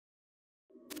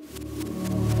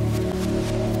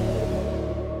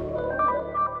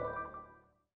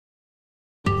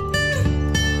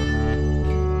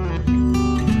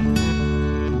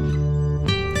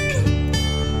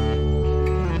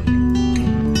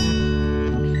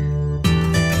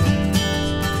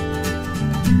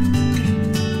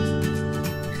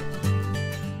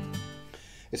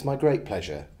It's my great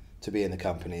pleasure to be in the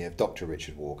company of Dr.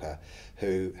 Richard Walker,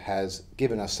 who has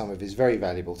given us some of his very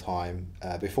valuable time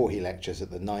before he lectures at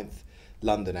the 9th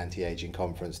London Anti-Aging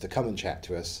Conference to come and chat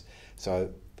to us. So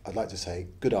I'd like to say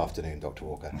good afternoon, Dr.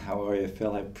 Walker. How are you,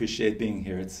 Phil? I appreciate being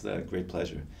here. It's a great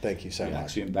pleasure. Thank you so much. You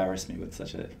actually embarrassed me with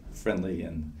such a friendly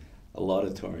and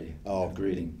laudatory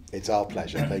greeting. It's our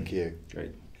pleasure. Thank you.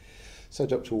 Great. So,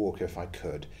 Dr. Walker, if I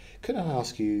could I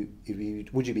ask you,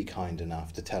 would you be kind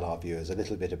enough to tell our viewers a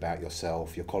little bit about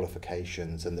yourself, your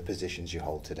qualifications, and the positions you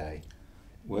hold today?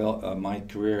 Well, my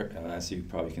career, as you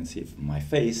probably can see from my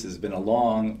face, has been a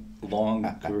long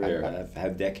career. I've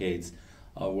had decades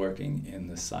working in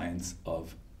the science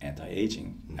of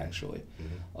anti-aging, actually.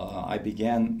 I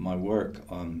began my work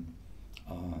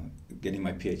getting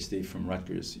my PhD from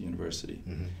Rutgers University.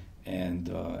 And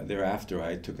thereafter,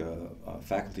 I took a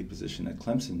faculty position at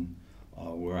Clemson,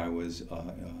 where I was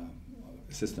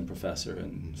assistant professor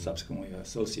and subsequently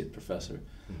associate professor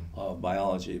of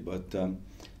biology. But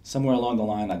somewhere along the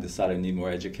line, I decided I need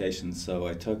more education, so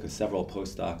I took several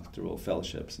postdoctoral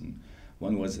fellowships, and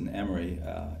one was in Emory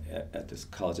at this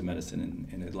College of Medicine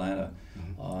in Atlanta,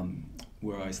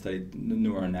 where I studied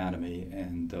neuroanatomy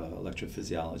and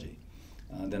electrophysiology.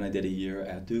 Then I did a year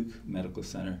at Duke Medical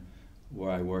Center,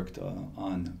 where I worked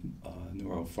on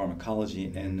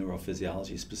neuropharmacology and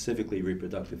neurophysiology, specifically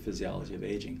reproductive physiology of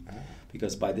aging,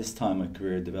 because by this time my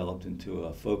career developed into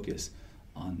a focus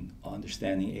on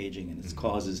understanding aging and its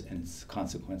causes and its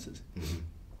consequences.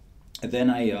 And then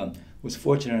I was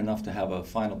fortunate enough to have a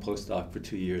final postdoc for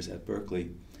 2 years at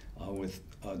Berkeley with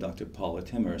Dr. Paula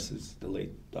Timmers, the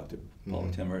late Dr.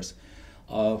 Paula Timmers,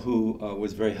 who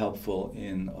was very helpful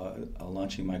in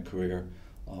launching my career.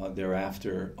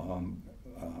 Thereafter,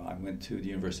 I went to the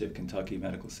University of Kentucky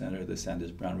Medical Center, the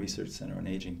Sanders Brown Research Center on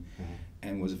Aging,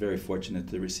 and was very fortunate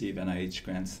to receive NIH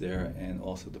grants there and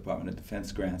also Department of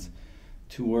Defense grants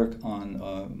to work on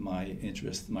my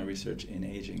research in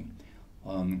aging.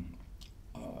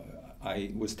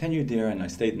 I was tenured there, and I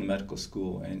stayed in the medical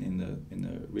school and in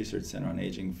the research center on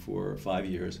aging for 5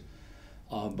 years.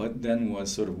 But then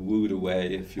was sort of wooed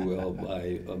away, if you will,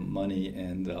 by money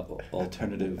and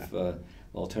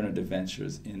alternative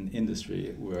ventures in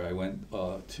industry, where I went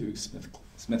to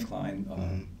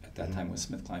SmithKline, at that time was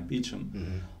SmithKline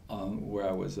Beecham, where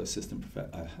I was assistant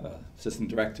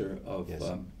director of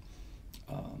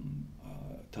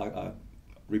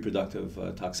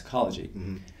reproductive toxicology.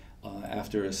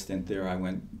 After a stint there, I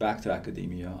went back to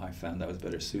academia. I found I was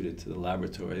better suited to the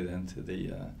laboratory than to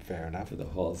the to the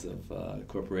halls of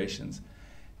corporations,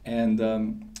 and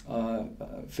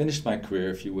finished my career,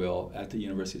 if you will, at the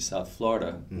University of South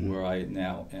Florida, where I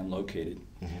now am located.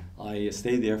 I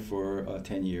stayed there for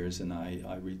 10 years, and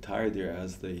I retired there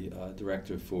as the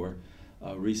director for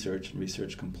research and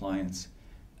research compliance.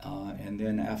 And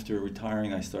then after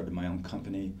retiring, I started my own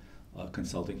company, a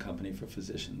consulting company for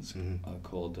physicians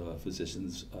called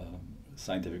Physicians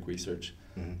Scientific Research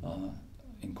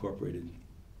Incorporated.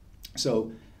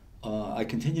 So I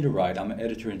continue to write. I'm an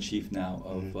editor-in-chief now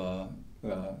of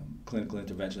Clinical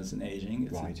Interventions in Aging.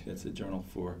 It's a journal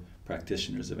for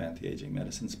practitioners of anti-aging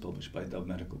medicines, published by Dove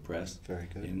Medical Press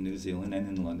in New Zealand and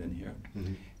in London here.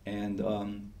 And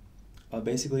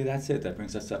basically that's it. That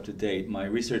brings us up to date. My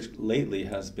research lately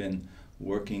has been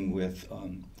working with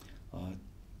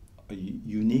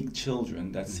unique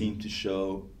children that seem to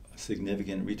show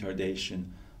significant retardation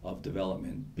of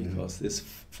development, because this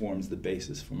forms the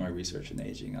basis for my research in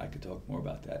aging. I could talk more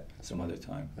about that some other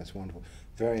time. That's wonderful.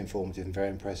 Very informative and very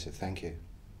impressive. Thank you.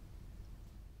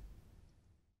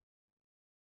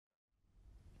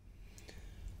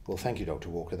 Well, thank you, Dr.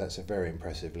 Walker. That's a very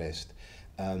impressive list.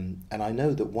 And I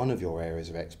know that one of your areas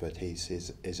of expertise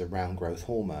is around growth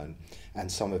hormone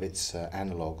and some of its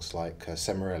analogues like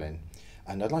Sermorelin.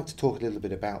 And I'd like to talk a little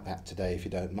bit about that today, if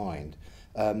you don't mind.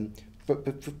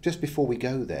 But just before we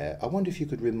go there, I wonder if you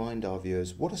could remind our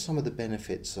viewers, what are some of the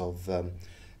benefits of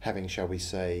having, shall we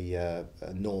say,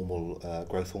 normal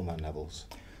growth hormone levels?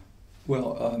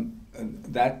 Well,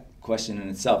 that question in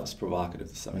itself is provocative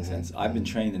to some extent. I've been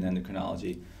trained in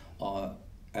endocrinology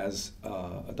as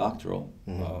a doctoral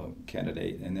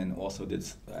candidate, and then also did,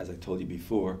 as I told you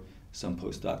before, some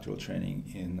postdoctoral training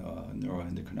in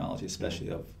neuroendocrinology, especially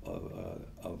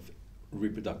of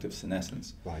reproductive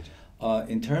senescence.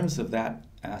 In terms of that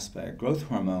aspect, growth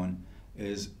hormone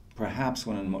is perhaps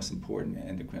one of the most important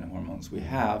endocrine hormones we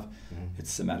have.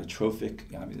 It's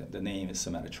somatotrophic. I mean, the name is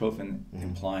somatotrophin,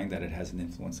 implying that it has an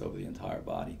influence over the entire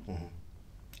body.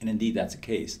 And indeed, that's the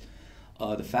case.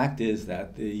 The fact is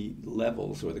that the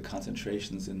levels or the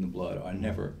concentrations in the blood are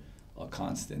never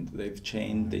constant. They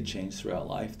change throughout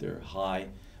life. They're high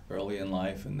early in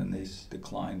life and then they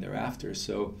decline thereafter.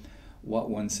 So what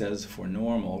one says for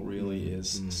normal really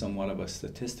is somewhat of a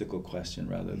statistical question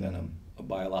rather than a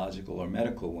biological or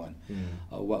medical one.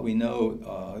 What we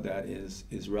know that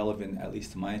is relevant, at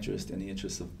least to my interest and the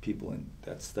interest of people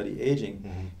that study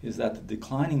aging, is that the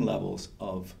declining levels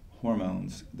of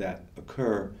hormones that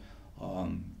occur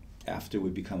after we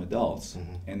become adults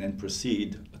and then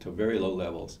proceed to very low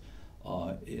levels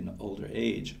in older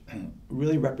age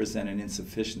really represent an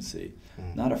insufficiency,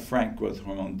 not a frank growth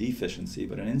hormone deficiency,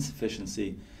 but an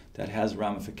insufficiency that has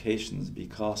ramifications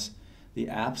because the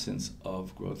absence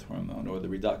of growth hormone or the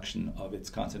reduction of its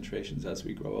concentrations as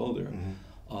we grow older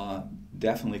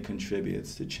definitely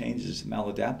contributes to changes,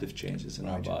 maladaptive changes in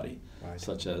our body,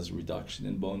 such as reduction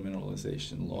in bone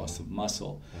mineralization, loss of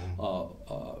muscle,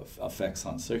 effects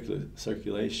on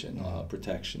circulation,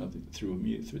 protection of through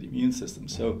the immune system.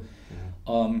 So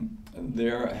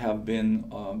there have been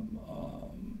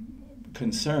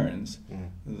concerns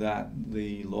that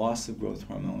the loss of growth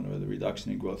hormone or the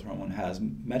reduction in growth hormone has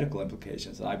medical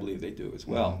implications, and I believe they do as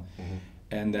well.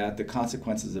 And that the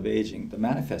consequences of aging, the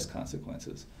manifest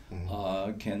consequences,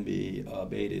 can be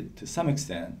abated to some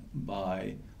extent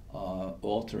by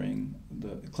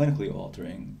clinically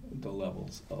altering the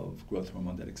levels of growth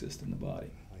hormone that exist in the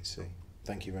body. I see.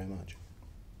 Thank you very much.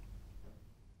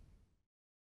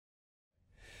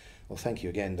 Well, thank you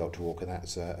again, Dr. Walker.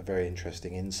 That's a very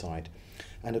interesting insight.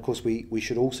 And of course, we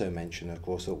should also mention, of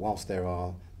course, that whilst there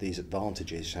are these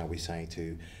advantages, shall we say,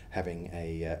 to having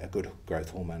a good growth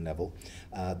hormone level,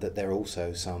 that there are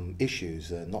also some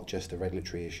issues, not just the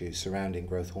regulatory issues surrounding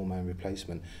growth hormone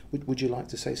replacement. Would you like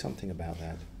to say something about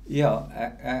that? Yeah,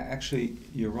 actually,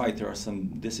 you're right. There are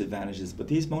some disadvantages, but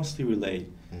these mostly relate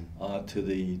to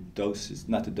the doses,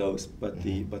 not the dose, but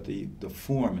the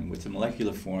form in which, the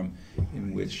molecular form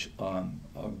in which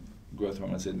growth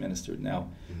hormone is administered. Now,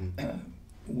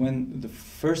 when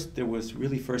there was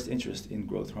really first interest in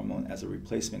growth hormone as a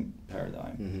replacement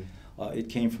paradigm, it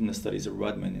came from the studies of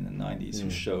Rudman in the 90s, who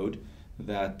showed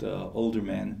that older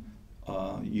men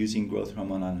using growth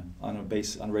hormone on a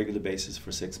regular basis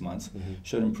for 6 months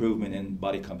showed improvement in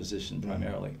body composition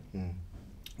primarily.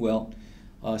 Well,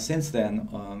 since then,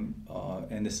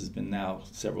 and this has been now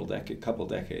couple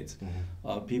decades,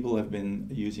 people have been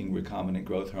using recombinant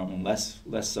growth hormone, less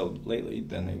so lately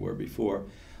than they were before,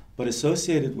 but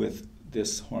associated with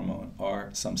this hormone are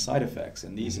some side effects,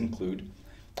 and these include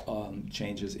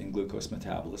changes in glucose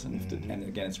metabolism, and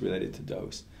again it's related to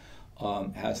dose.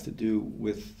 Has to do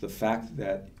with the fact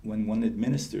that when one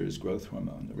administers growth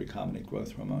hormone, the recombinant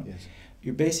growth hormone,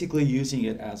 you're basically using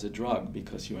it as a drug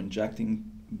because you're injecting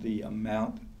the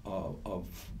amount of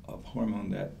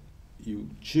hormone that you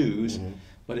choose,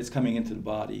 but it's coming into the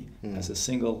body as a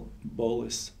single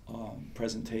bolus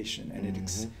presentation,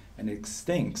 and it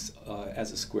extincts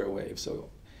as a square wave. So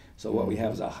what we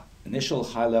have is a initial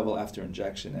high level after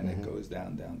injection, and it goes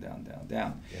down, down, down, down,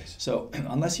 down. So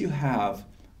unless you have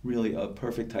really a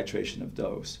perfect titration of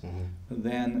dose,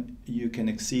 then you can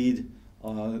exceed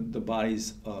the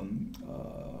body's,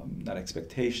 not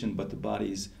expectation, but the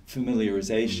body's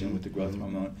familiarization with the growth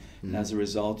hormone. And as a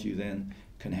result, you then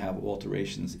can have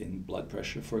alterations in blood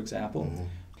pressure, for example.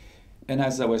 And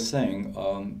as I was saying,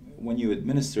 when you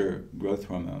administer growth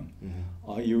hormone,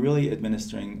 you're really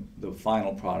administering the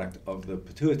final product of the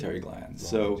pituitary gland.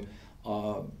 So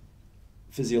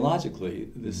physiologically,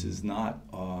 this is not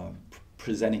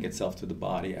presenting itself to the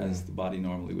body as the body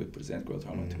normally would present growth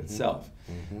hormone to itself.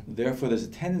 Therefore, there's a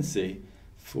tendency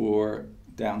for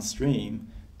downstream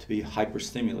to be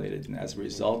hyperstimulated, and as a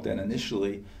result, then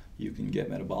initially you can get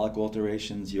metabolic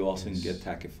alterations. You also can get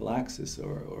tachyphylaxis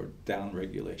or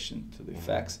downregulation to the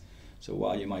effects. So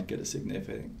while you might get a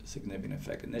significant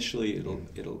effect initially,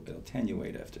 it'll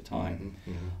attenuate after time.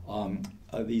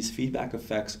 These feedback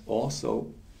effects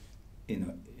also,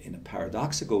 in a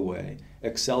paradoxical way,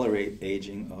 accelerate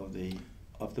aging of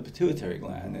the pituitary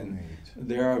gland. And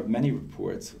there are many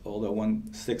reports, although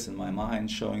one sticks in my mind,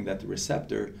 showing that the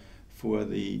receptor for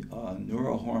the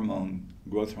neurohormone,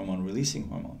 growth hormone releasing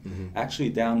hormone,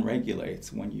 actually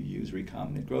downregulates when you use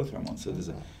recombinant growth hormone. So there's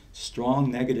a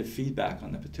strong negative feedback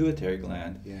on the pituitary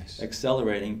gland,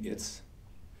 accelerating its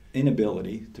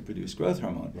inability to produce growth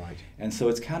hormone. And so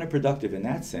it's counterproductive in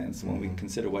that sense when we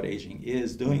consider what aging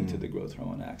is doing to the growth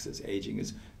hormone axis. Aging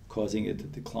is causing it to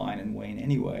decline and wane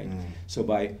anyway. So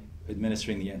by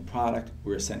administering the end product,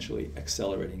 we're essentially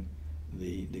accelerating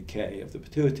the decay of the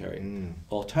pituitary.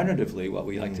 Alternatively, what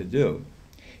we like to do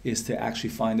is to actually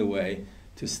find a way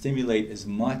to stimulate as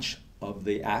much of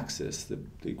the axis,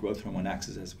 the growth hormone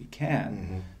axis, as we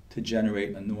can to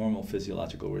generate a normal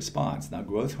physiological response. Now,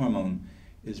 growth hormone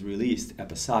is released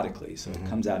episodically, so it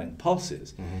comes out in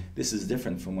pulses. This is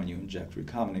different from when you inject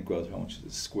recombinant growth hormone, which is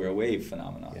a square wave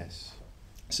phenomenon. Yes.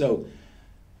 So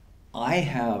I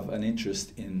have an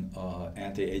interest in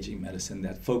anti-aging medicine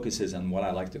that focuses on what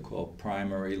I like to call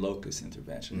primary locus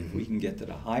intervention. If we can get to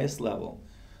the highest level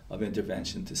of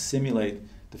intervention to simulate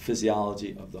the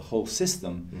physiology of the whole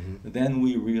system, then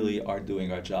we really are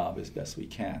doing our job as best we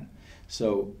can.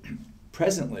 So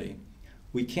presently,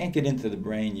 we can't get into the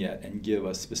brain yet and give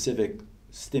a specific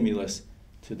stimulus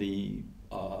to the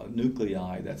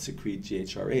nuclei that secrete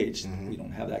GHRH. We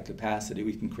don't have that capacity.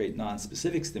 We can create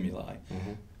non-specific stimuli,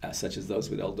 such as those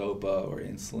with L-DOPA or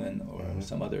insulin or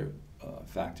some other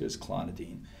factors,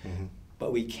 clonidine.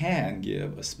 But we can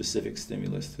give a specific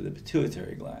stimulus to the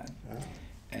pituitary gland.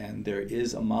 And there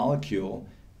is a molecule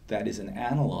that is an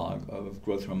analog of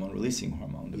growth hormone releasing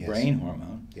hormone, the brain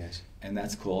hormone, and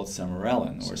that's called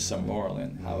Sermorelin or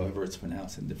Sermorelin, however it's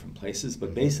pronounced in different places.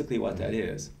 But basically what that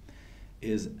is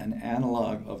an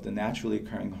analog of the naturally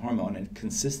occurring hormone and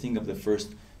consisting of the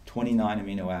first 29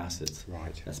 amino acids.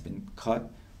 That's been cut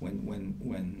when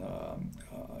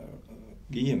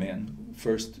Guillemin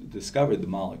first discovered the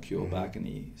molecule back in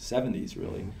the 70s,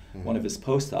 really. One of his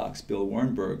postdocs, Bill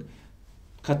Wernberg,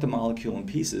 cut the molecule in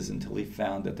pieces until he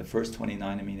found that the first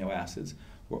 29 amino acids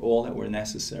were all that were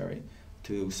necessary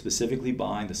to specifically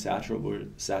bind the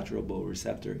saturable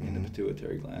receptor in the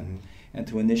pituitary gland and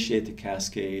to initiate the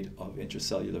cascade of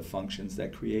intracellular functions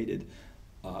that created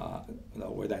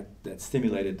or that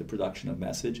stimulated the production of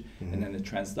message and then the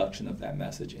transduction of that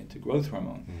message into growth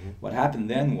hormone. What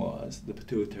happened then was the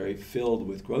pituitary filled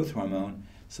with growth hormone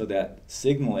so that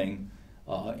signaling,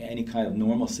 any kind of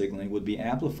normal signaling, would be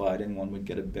amplified and one would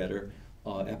get a better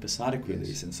episodic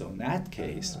release. And so in that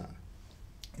case,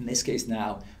 in this case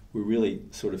now, we're really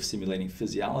sort of simulating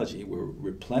physiology. We're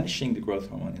replenishing the growth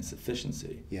hormone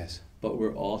insufficiency, but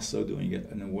we're also doing it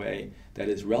in a way that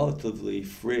is relatively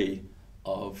free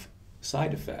of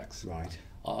side effects.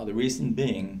 The reason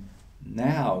being,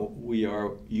 now we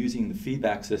are using the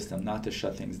feedback system not to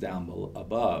shut things down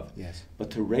above, but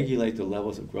to regulate the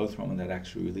levels of growth hormone that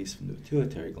actually release from the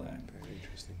pituitary gland. Very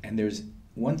interesting. And there's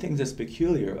one thing that's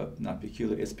peculiar,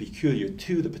 it's peculiar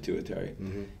to the pituitary,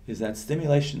 is that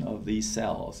stimulation of these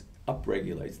cells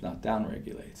upregulates, not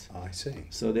downregulates. I see.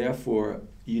 So therefore,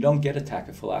 you don't get a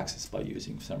tachyphylaxis by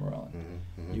using Sermorelin.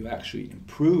 You actually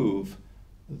improve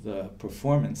the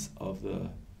performance of the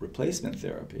replacement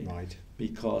therapy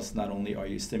because not only are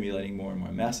you stimulating more and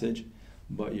more message,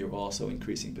 but you're also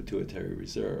increasing pituitary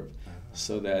reserve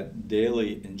so that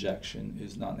daily injection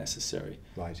is not necessary.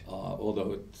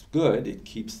 Although it's good, it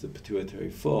keeps the pituitary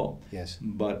full,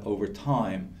 but over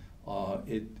time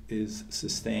it is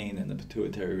sustained and the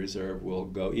pituitary reserve will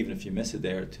go, even if you miss a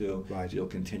day or two, you'll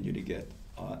continue to get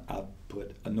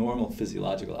output, a normal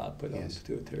physiological output of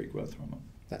pituitary growth hormone.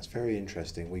 That's very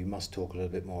interesting. We must talk a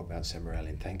little bit more about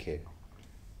Sermorelin. Thank you.